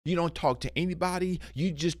You don't talk to anybody. You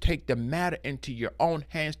just take the matter into your own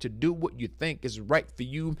hands to do what you think is right for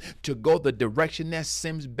you, to go the direction that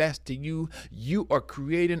seems best to you. You are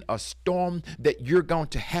creating a storm that you're going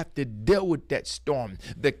to have to deal with that storm,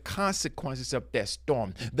 the consequences of that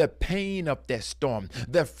storm, the pain of that storm,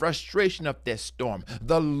 the frustration of that storm,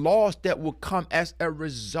 the loss that will come as a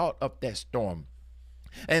result of that storm.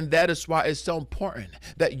 And that is why it's so important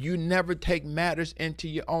that you never take matters into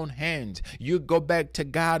your own hands. You go back to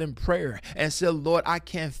God in prayer and say, Lord, I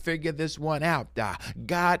can't figure this one out.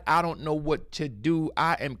 God, I don't know what to do.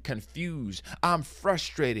 I am confused. I'm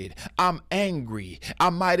frustrated. I'm angry. I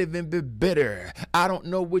might even be bitter. I don't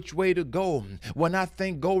know which way to go. When I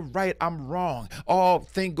think go right, I'm wrong. All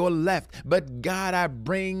think go left. But God, I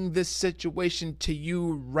bring this situation to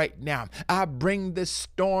you right now. I bring this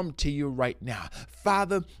storm to you right now.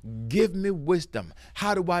 Father, give me wisdom.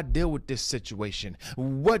 How do I deal with this situation?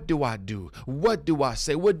 What do I do? What do I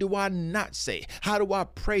say? What do I not say? How do I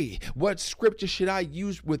pray? What scripture should I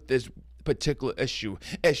use with this particular issue?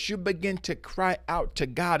 As you begin to cry out to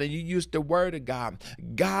God and you use the word of God,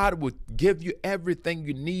 God will give you everything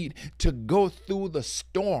you need to go through the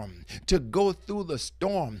storm,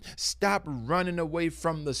 Stop running away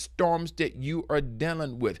from the storms that you are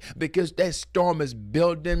dealing with, because that storm is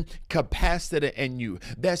building capacity in you.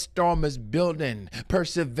 That storm is building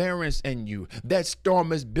perseverance in you. That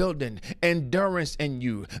storm is building endurance in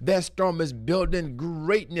you. That storm is building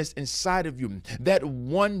greatness inside of you. That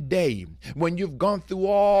one day, when you've gone through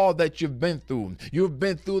all that you've been through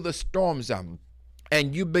the storms,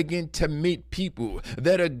 and you begin to meet people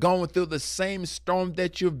that are going through the same storm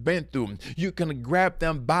that you've been through, you can grab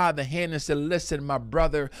them by the hand and say, listen, my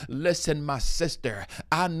brother, listen, my sister,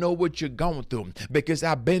 I know what you're going through because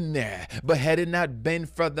I've been there. But had it not been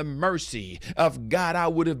for the mercy of God, I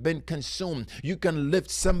would have been consumed. You can lift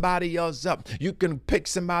somebody else up. You can pick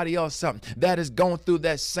somebody else up that is going through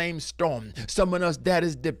that same storm. Someone else that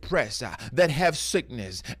is depressed, that have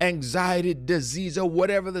sickness, anxiety, disease, or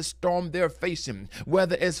whatever the storm they're facing,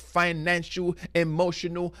 whether it's financial,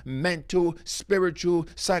 emotional, mental, spiritual,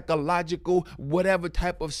 psychological, whatever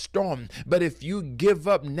type of storm. But if you give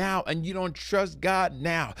up now and you don't trust God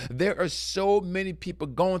now, there are so many people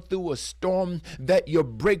going through a storm that your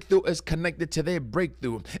breakthrough is connected to their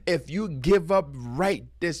breakthrough. If you give up right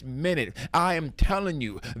this minute, I am telling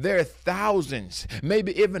you, there are thousands,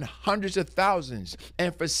 maybe even hundreds of thousands.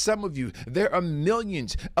 And for some of you, there are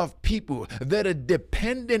millions of people that are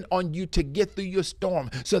dependent on you to get through your storm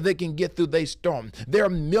so they can get through their storm. There are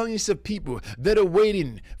millions of people that are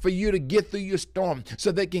waiting for you to get through your storm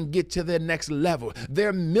so they can get to their next level. There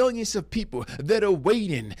are millions of people that are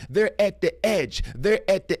waiting. They're at the edge. They're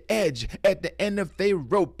at the edge, at the end of their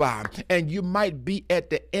rope. And you might be at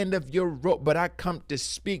the end of your rope, but I come to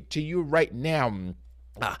speak to you right now.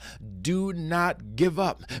 Do not give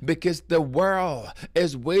up, because the world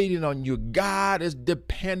is waiting on you. God is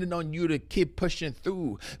dependent on you to keep pushing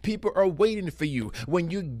through. People are waiting for you.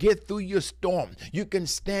 When you get through your storm, you can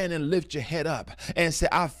stand and lift your head up and say,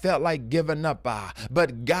 I felt like giving up,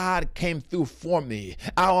 but God came through for me.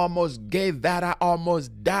 I almost gave that. I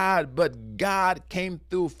almost died, but God came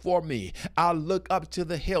through for me. I look up to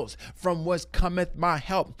the hills from whence cometh my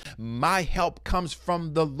help. My help comes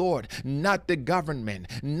from the Lord, not the government,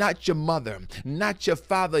 not your mother, not your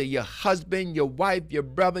father, your husband, your wife, your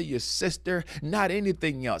brother, your sister, not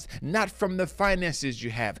anything else, not from the finances you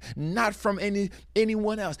have, not from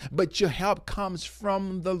anyone else, but your help comes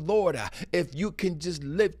from the Lord. If you can just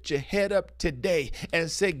lift your head up today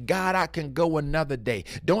and say, God, I can go another day.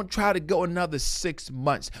 Don't try to go another 6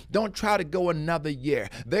 months. Don't try to go another year.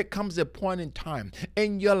 There comes a point in time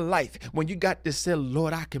in your life when you got to say,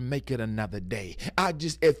 Lord, I can make it another day.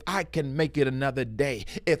 If I can make it another day,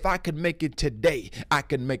 if I can make it today, I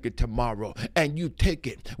can make it tomorrow. And you take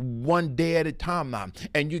it one day at a time,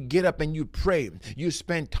 and you get up and you pray. You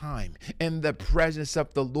spend time in the presence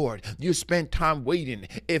of the Lord. You spend time waiting.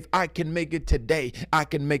 If I can make it today, I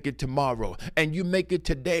can make it tomorrow. And you make it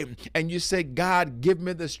today, and you say, God, give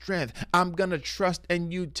me the strength. I'm going to trust in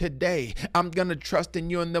you today. I'm going to trust in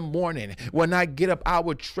you in the morning. When I get up, I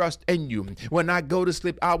will trust in you. When I go to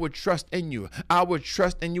sleep, I will trust in you. I will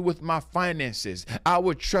trust in you with my finances. I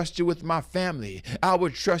will trust you with my family. I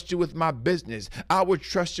will trust you with my business. I will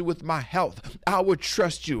trust you with my health. I will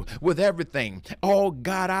trust you with everything. Oh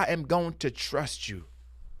God, I am going to trust you.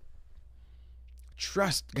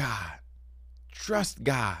 Trust God. Trust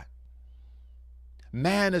God.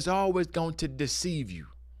 Man is always going to deceive you.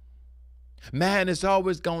 Man is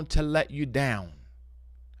always going to let you down.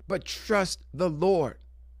 But trust the Lord.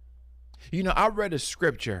 You know, I read a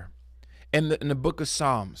scripture in the book of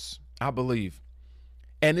Psalms, I believe.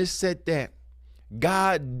 And it said that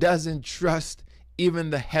God doesn't trust even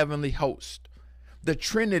the heavenly host. The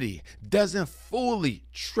Trinity doesn't fully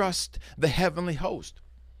trust the heavenly host.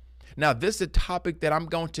 Now, this is a topic that I'm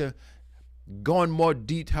going to go in more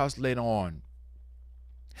details later on.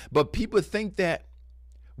 But people think that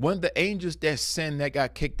when the angels that sinned, that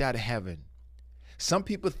got kicked out of heaven, some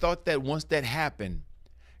people thought that once that happened,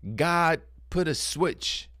 God put a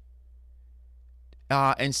switch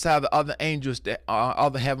inside the other angels, that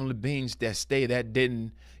other heavenly beings that stay, that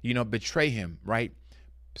didn't, betray him, right?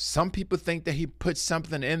 Some people think that he put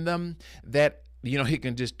something in them that, he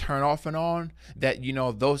can just turn off and on, that,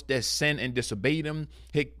 those that sin and disobeyed him,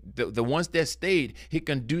 the ones that stayed, he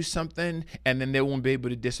can do something and then they won't be able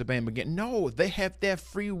to disobey him again. No, they have that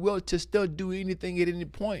free will to still do anything at any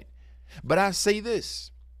point. But I say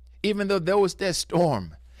this, even though there was that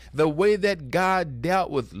storm, the way that God dealt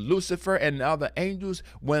with Lucifer and the other angels,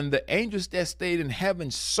 when the angels that stayed in heaven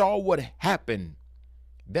saw what happened,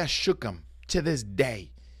 that shook them to this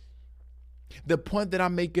day. The point that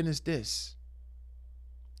I'm making is this: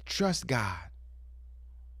 trust God.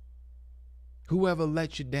 Whoever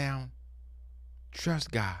let you down,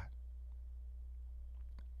 trust God.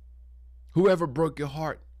 Whoever broke your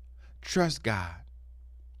heart, trust God.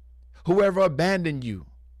 Whoever abandoned you,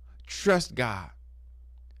 trust God.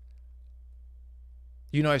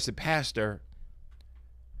 As a pastor,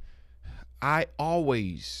 I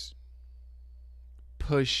always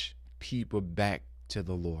push people back to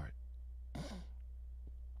the Lord.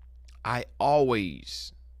 I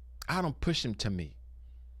don't push them to me.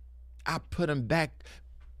 I put them back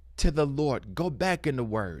to the Lord. Go back in the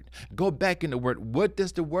word. Go back in the word. What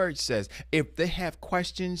does the word says? If they have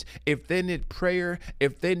questions, if they need prayer,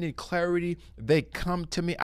 if they need clarity, they come to me.